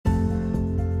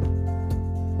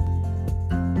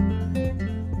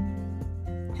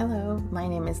My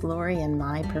name is Lori and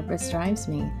my purpose drives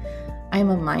me. I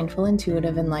am a mindful,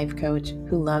 intuitive, and life coach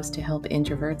who loves to help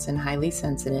introverts and highly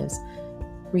sensitives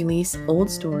release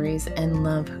old stories and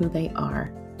love who they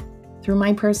are. Through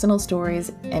my personal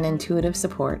stories and intuitive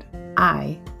support,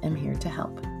 I am here to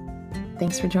help.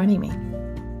 Thanks for joining me.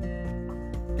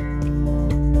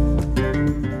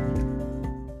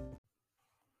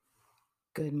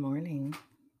 Good morning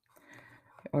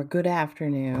or good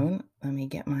afternoon. Let me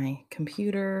get my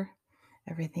computer,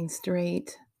 everything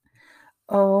straight.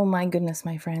 Oh my goodness,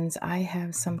 my friends, I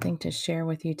have something to share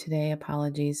with you today.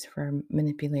 Apologies for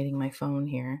manipulating my phone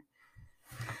here.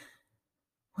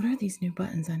 What are these new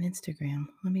buttons on Instagram?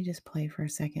 Let me just play for a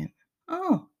second.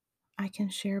 Oh, I can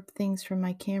share things from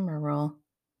my camera roll.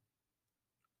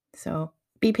 So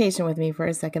be patient with me for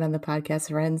a second on the podcast,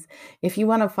 friends. If you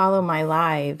want to follow my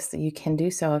lives, you can do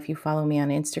so if you follow me on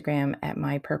Instagram at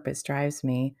My Purpose Drives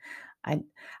Me.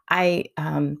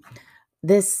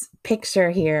 This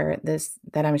picture here,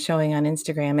 that I'm showing on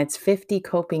Instagram, it's 50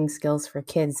 coping skills for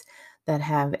kids that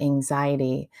have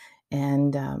anxiety.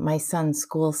 And my son's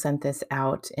school sent this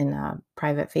out in a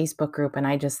private Facebook group, and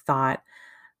I just thought,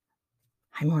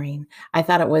 hi, Maureen. I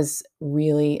thought it was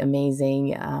really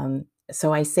amazing.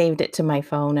 So I saved it to my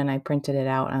phone and I printed it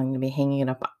out. I'm going to be hanging it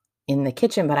up in the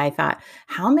kitchen. But I thought,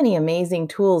 how many amazing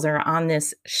tools are on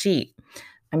this sheet?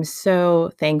 I'm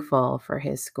so thankful for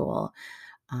his school.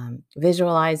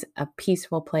 Visualize a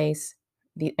peaceful place.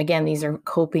 Again, these are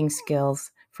coping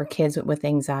skills for kids with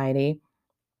anxiety.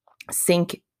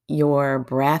 Sync your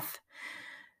breath.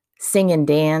 Sing and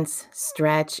dance,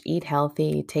 stretch, eat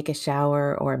healthy, take a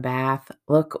shower or a bath,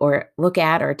 look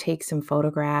at or take some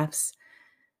photographs,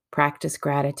 practice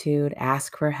gratitude,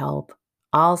 ask for help.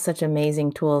 All such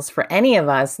amazing tools for any of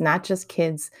us, not just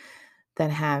kids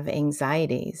that have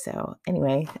anxiety. So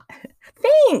anyway,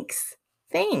 thanks.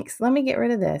 Let me get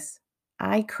rid of this.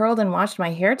 I curled and washed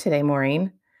my hair today,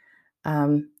 Maureen.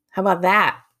 How about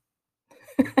that?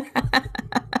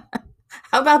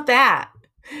 How about that?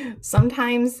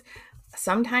 Sometimes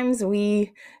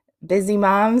we busy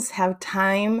moms have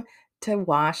time to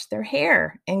wash their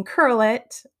hair and curl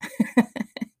it.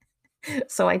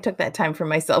 So I took that time for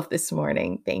myself this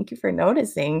morning. Thank you for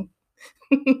noticing.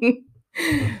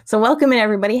 So welcome in,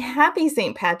 everybody. Happy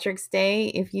St. Patrick's Day.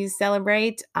 If you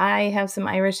celebrate, I have some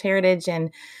Irish heritage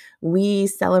and we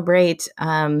celebrate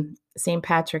St.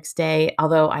 Patrick's Day,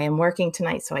 although I am working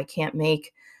tonight, so I can't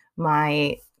make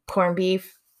my corned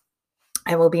beef.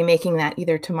 I will be making that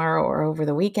either tomorrow or over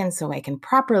the weekend so I can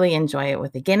properly enjoy it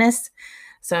with a Guinness.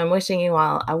 So I'm wishing you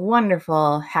all a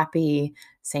wonderful, happy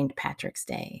St. Patrick's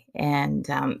Day. And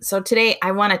so today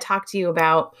I want to talk to you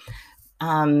about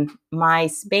my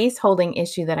space holding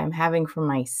issue that I'm having for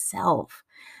myself.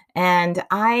 And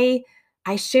I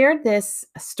shared this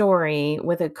story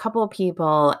with a couple of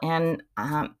people, and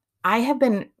I have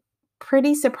been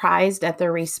pretty surprised at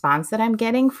the response that I'm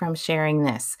getting from sharing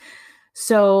this.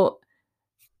 So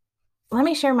let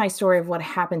me share my story of what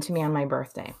happened to me on my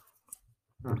birthday.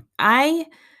 I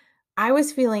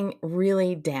was feeling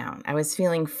really down. I was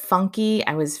feeling funky.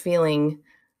 I was feeling,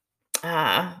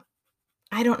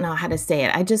 I don't know how to say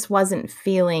it. I just wasn't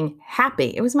feeling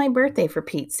happy. It was my birthday, for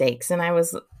Pete's sakes. And I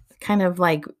was kind of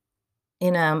like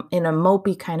in a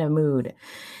mopey kind of mood.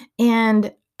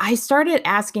 And I started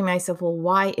asking myself, well,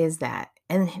 why is that?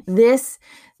 And this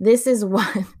is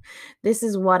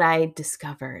what I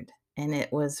discovered. And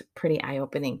it was pretty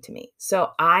eye-opening to me.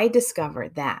 So I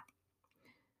discovered that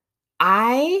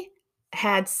I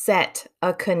had set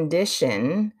a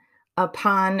condition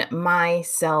upon my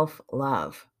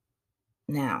self-love.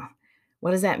 Now,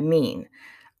 what does that mean?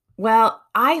 Well,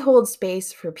 I hold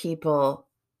space for people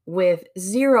with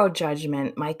zero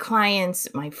judgment, my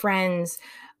clients, my friends,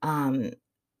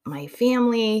 my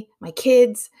family, my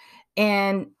kids,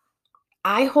 and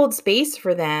I hold space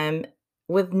for them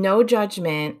with no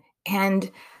judgment and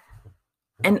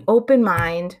an open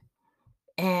mind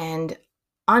and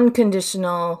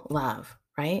unconditional love,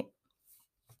 right?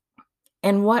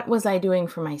 And what was I doing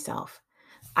for myself?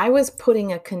 I was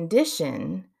putting a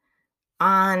condition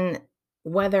on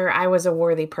whether I was a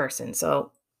worthy person.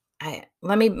 So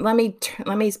let me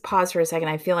pause for a second.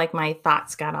 I feel like my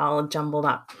thoughts got all jumbled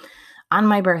up. On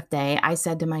my birthday, I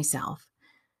said to myself,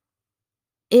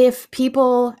 if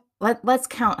people, let's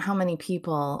count how many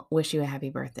people wish you a happy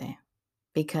birthday.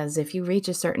 Because if you reach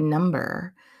a certain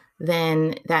number,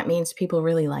 then that means people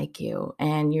really like you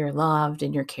and you're loved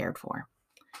and you're cared for.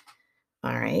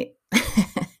 All right.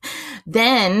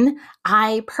 Then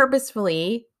I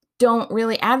purposefully don't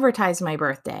really advertise my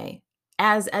birthday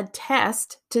as a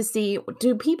test to see,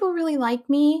 do people really like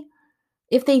me?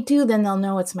 If they do, then they'll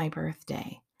know it's my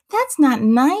birthday. That's not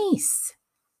nice.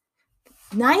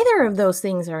 Neither of those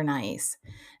things are nice.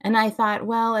 And I thought,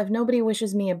 well, if nobody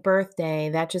wishes me a birthday,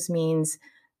 that just means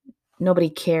nobody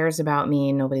cares about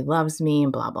me, nobody loves me,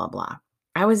 and blah, blah, blah.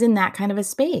 I was in that kind of a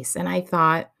space. And I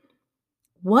thought,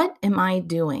 what am I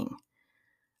doing?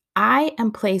 I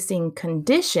am placing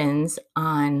conditions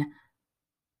on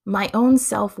my own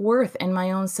self worth and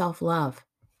my own self love.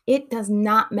 It does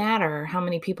not matter how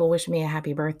many people wish me a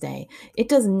happy birthday. It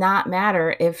does not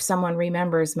matter if someone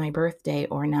remembers my birthday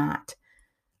or not.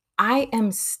 I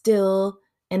am still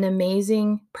an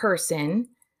amazing person.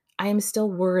 I am still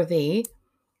worthy,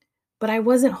 but I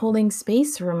wasn't holding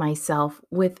space for myself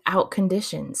without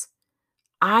conditions.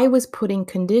 I was putting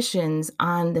conditions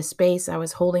on the space I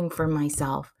was holding for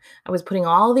myself. I was putting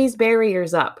all these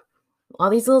barriers up, all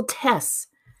these little tests.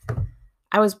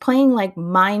 I was playing like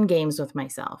mind games with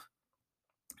myself.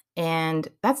 And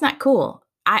that's not cool.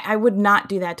 I would not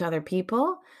do that to other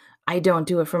people. I don't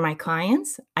do it for my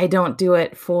clients. I don't do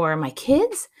it for my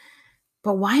kids.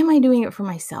 But why am I doing it for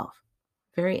myself?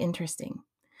 Very interesting.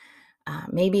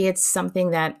 Maybe it's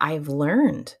something that I've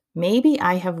learned. Maybe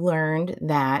I have learned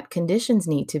that conditions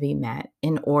need to be met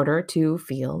in order to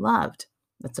feel loved.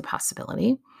 That's a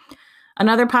possibility.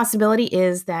 Another possibility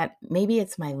is that maybe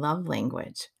it's my love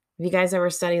language. Have you guys ever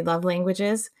studied love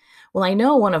languages? Well, I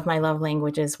know one of my love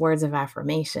languages, words of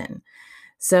affirmation.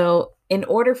 So, in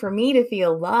order for me to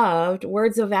feel loved,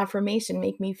 words of affirmation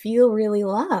make me feel really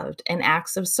loved, and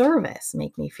acts of service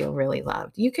make me feel really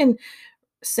loved. You can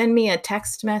send me a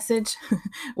text message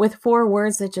with 4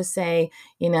 words that just say,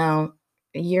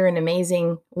 you're an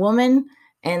amazing woman,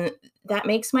 and that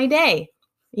makes my day.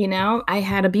 I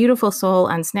had a beautiful soul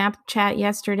on Snapchat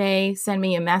yesterday send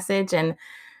me a message, and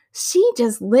she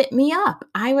just lit me up.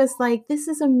 I was like, this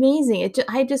is amazing.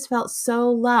 I just felt so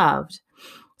loved.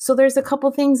 So there's a couple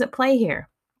things at play here,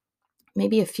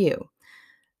 maybe a few.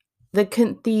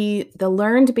 The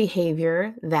learned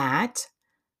behavior that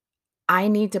I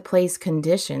need to place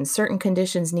conditions. Certain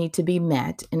conditions need to be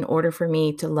met in order for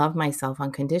me to love myself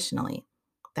unconditionally.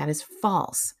 That is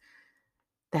false.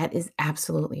 That is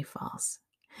absolutely false.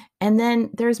 And then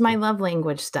there's my love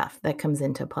language stuff that comes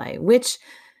into play, which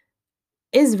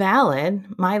is valid.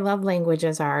 My love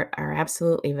languages are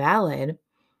absolutely valid,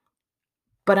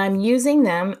 but I'm using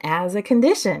them as a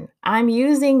condition. I'm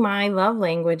using my love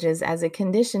languages as a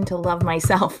condition to love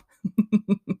myself.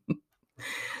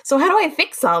 So how do I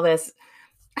fix all this?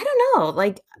 I don't know.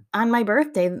 Like on my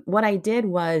birthday, what I did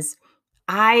was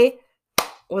I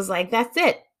was like, that's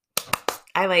it.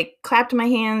 I like clapped my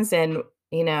hands and,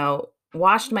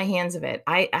 washed my hands of it.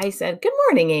 I said, good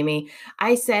morning, Amy.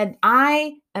 I said,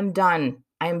 I am done.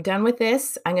 I'm done with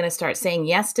this. I'm going to start saying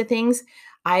yes to things.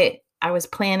 I was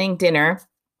planning dinner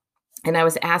and I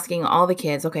was asking all the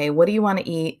kids, okay, what do you want to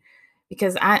eat?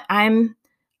 Because I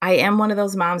am one of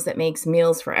those moms that makes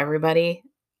meals for everybody.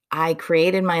 I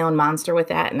created my own monster with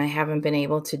that, and I haven't been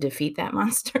able to defeat that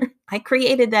monster. I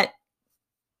created that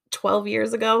 12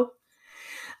 years ago.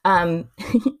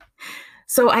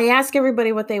 So I ask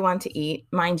everybody what they want to eat.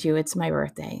 Mind you, it's my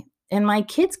birthday. And my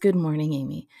kids, good morning,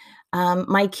 Amy.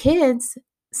 My kids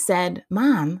said,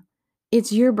 Mom,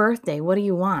 it's your birthday. What do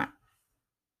you want?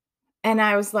 And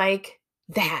I was like,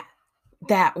 that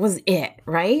was it,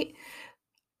 right?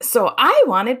 So I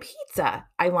wanted pizza.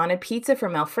 I wanted pizza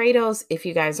from Alfredo's. If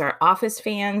you guys are Office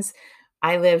fans,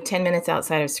 I live 10 minutes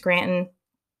outside of Scranton,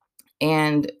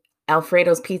 and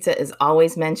Alfredo's pizza is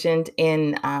always mentioned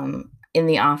in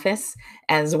The Office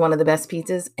as one of the best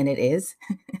pizzas, and it is.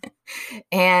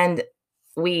 And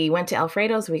we went to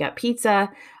Alfredo's. We got pizza.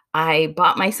 I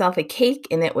bought myself a cake,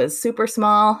 and it was super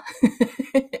small.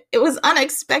 It was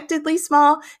unexpectedly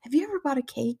small. Have you ever bought a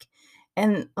cake?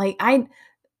 And like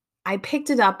I picked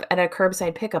it up at a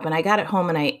curbside pickup, and I got it home,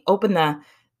 and I opened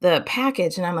the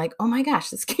package, and I'm like, oh my gosh,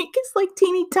 this cake is like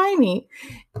teeny tiny.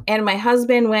 And my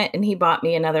husband went and he bought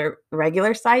me another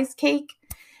regular size cake.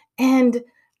 And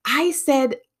I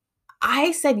said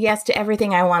yes to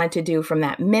everything I wanted to do from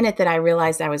that minute that I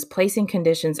realized I was placing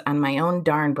conditions on my own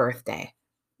darn birthday,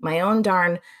 my own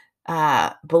darn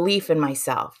belief in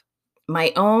myself,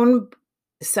 my own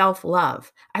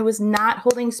self-love. I was not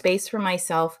holding space for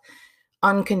myself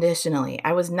unconditionally.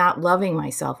 I was not loving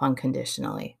myself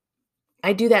unconditionally.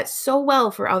 I do that so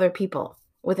well for other people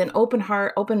with an open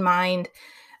heart, open mind.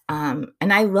 And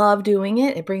I love doing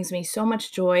it. It brings me so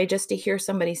much joy just to hear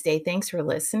somebody say, thanks for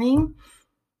listening.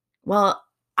 Well,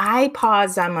 I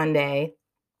paused on Monday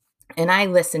and I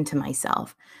listened to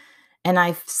myself. And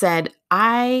I said,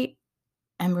 I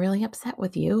am really upset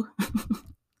with you.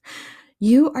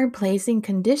 You are placing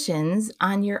conditions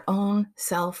on your own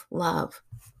self-love.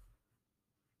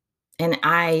 And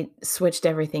I switched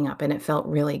everything up and it felt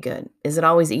really good. Is it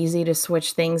always easy to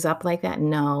switch things up like that?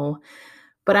 No.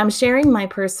 But I'm sharing my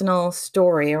personal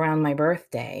story around my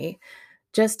birthday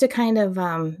just to kind of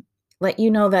let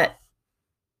you know that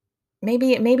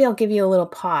maybe I'll give you a little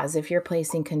pause if you're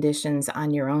placing conditions on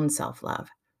your own self-love.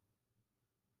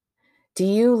 Do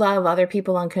you love other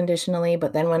people unconditionally,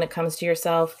 but then when it comes to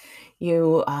yourself,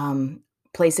 you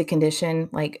place a condition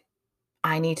like,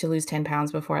 I need to lose 10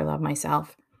 pounds before I love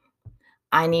myself.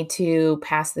 I need to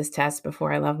pass this test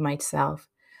before I love myself.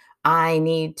 I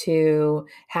need to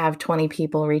have 20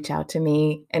 people reach out to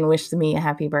me and wish me a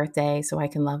happy birthday so I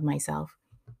can love myself.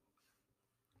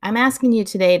 I'm asking you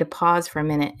today to pause for a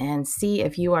minute and see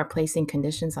if you are placing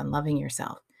conditions on loving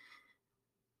yourself.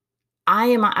 I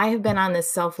have been on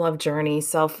this self-love journey,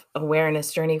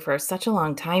 self-awareness journey for such a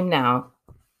long time now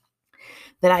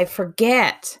that I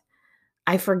forget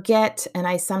and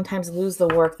I sometimes lose the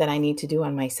work that I need to do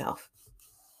on myself.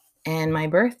 And my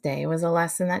birthday was a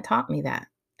lesson that taught me that.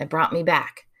 It brought me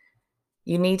back.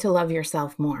 You need to love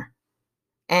yourself more.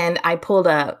 And I pulled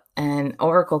an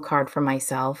oracle card for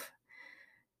myself.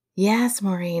 Yes,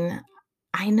 Maureen,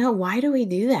 I know. Why do we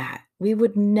do that? We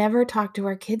would never talk to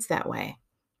our kids that way.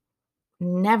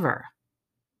 Never.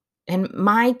 And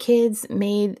my kids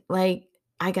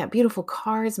I got beautiful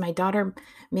cards. My daughter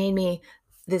made me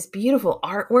this beautiful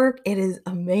artwork. It is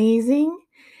amazing.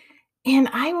 And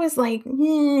I was like,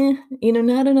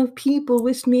 not enough people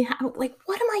wished me like,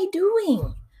 what am I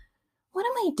doing? What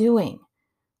am I doing?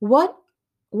 What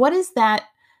is that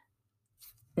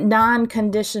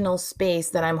non-conditional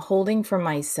space that I'm holding for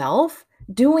myself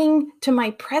doing to my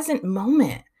present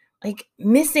moment? Like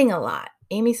missing a lot.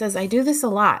 Amy says, I do this a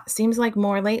lot. Seems like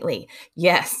more lately.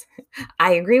 Yes,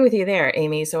 I agree with you there,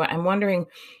 Amy. So I'm wondering,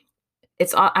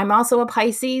 I'm also a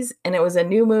Pisces, and it was a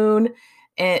new moon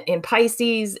in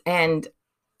Pisces, and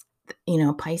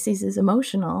Pisces is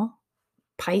emotional.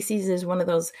 Pisces is one of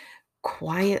those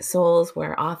quiet souls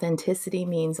where authenticity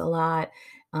means a lot.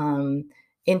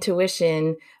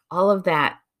 Intuition, all of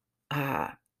that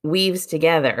weaves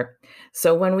together.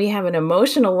 So when we have an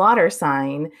emotional water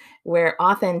sign where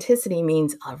authenticity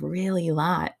means a really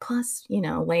lot, plus,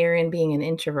 layer in being an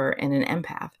introvert and an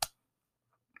empath.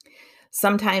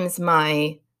 Sometimes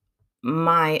my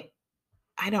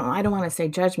I don't want to say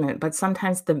judgment, but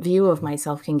sometimes the view of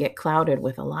myself can get clouded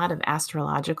with a lot of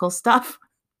astrological stuff.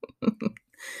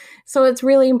 So it's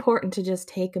really important to just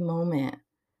take a moment,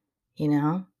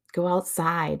 go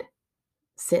outside,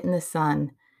 sit in the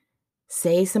sun,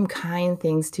 say some kind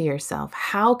things to yourself.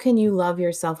 How can you love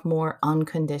yourself more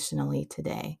unconditionally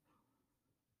today?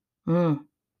 And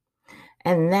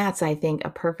that's, I think,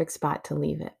 a perfect spot to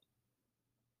leave it.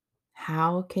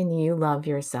 How can you love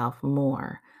yourself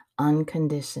more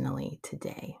unconditionally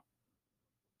today?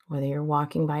 Whether you're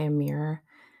walking by a mirror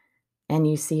and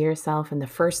you see yourself and the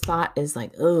first thought is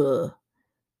like, oh,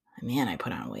 man, I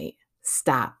put on weight.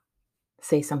 Stop.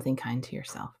 Say something kind to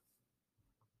yourself,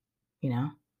 because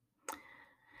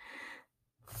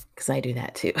I do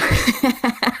that too.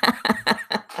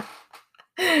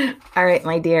 All right,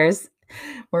 my dears.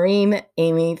 Maureen,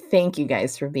 Amy, thank you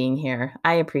guys for being here.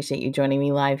 I appreciate you joining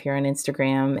me live here on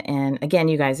Instagram. And again,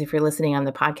 you guys, if you're listening on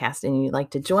the podcast and you'd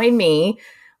like to join me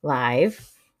live,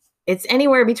 it's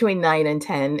anywhere between 9 and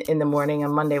 10 in the morning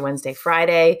on Monday, Wednesday,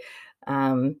 Friday.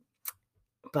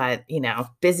 But,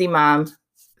 busy mom,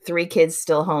 3 kids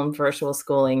still home, virtual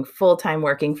schooling, full-time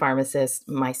working pharmacist.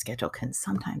 My schedule can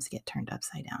sometimes get turned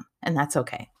upside down, and that's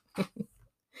okay.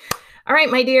 All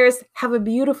right, my dears, have a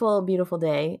beautiful, beautiful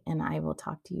day, and I will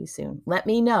talk to you soon. Let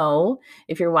me know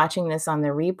if you're watching this on the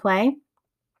replay.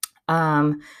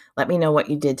 Let me know what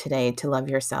you did today to love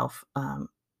yourself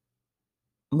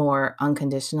more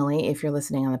unconditionally. If you're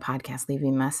listening on the podcast, leave me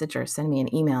a message or send me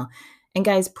an email. And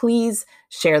guys, please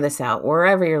share this out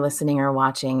wherever you're listening or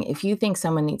watching. If you think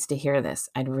someone needs to hear this,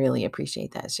 I'd really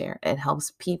appreciate that share. It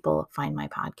helps people find my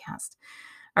podcast.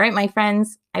 All right, my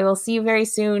friends, I will see you very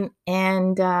soon.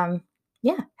 And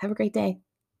have a great day.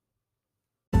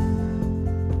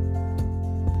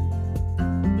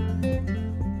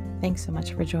 Thanks so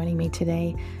much for joining me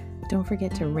today. Don't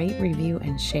forget to rate, review,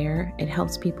 and share. It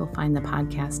helps people find the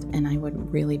podcast, and I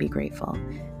would really be grateful.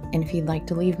 And if you'd like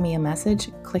to leave me a message,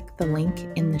 click the link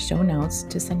in the show notes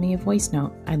to send me a voice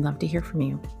note. I'd love to hear from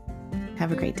you.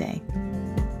 Have a great day.